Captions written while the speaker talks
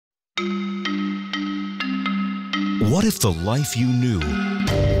What if the life you knew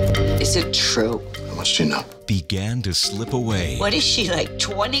Is it true? How much do you know? began to slip away? What is she, like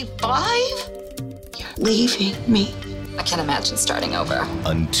 25? You're leaving me. I can't imagine starting over.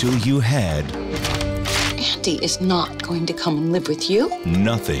 Until you had Andy is not going to come and live with you.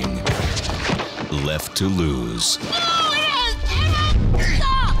 nothing left to lose.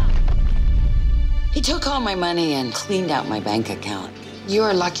 He took all my money and cleaned out my bank account.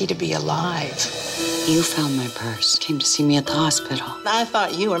 You're lucky to be alive. You found my purse, came to see me at the hospital. I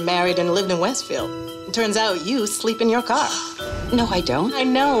thought you were married and lived in Westfield. It turns out you sleep in your car. No, I don't. I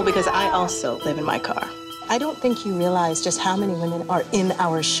know because I also live in my car. I don't think you realize just how many women are in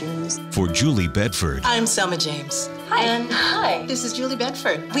our shoes. For Julie Bedford, I'm Selma James. Hi. And Hi. this is Julie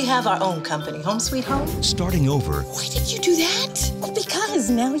Bedford. We have our own company, Home Sweet Home. starting over Why did you do that? Well, because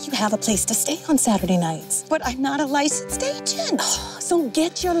now you have a place to stay on Saturday nights. But I'm not a licensed agent. So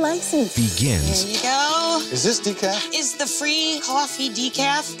get your license. begins Here you go. Is this decaf? Is the free coffee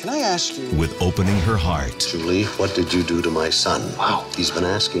decaf? Can I ask you? with opening her heart. Julie, what did you do to my son? Wow. He's been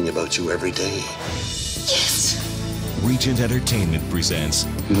asking about you every day. Yes. Regent Entertainment presents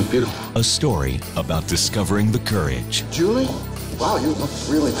You look beautiful. a story about discovering the courage Julie? Wow, you look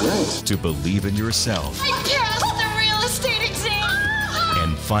really great. to believe in yourself I passed the real estate exam.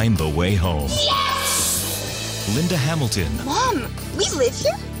 and find the way home. Yes. Linda Hamilton, Mom, we live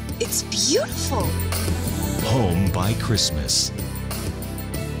here? It's beautiful. Home by Christmas.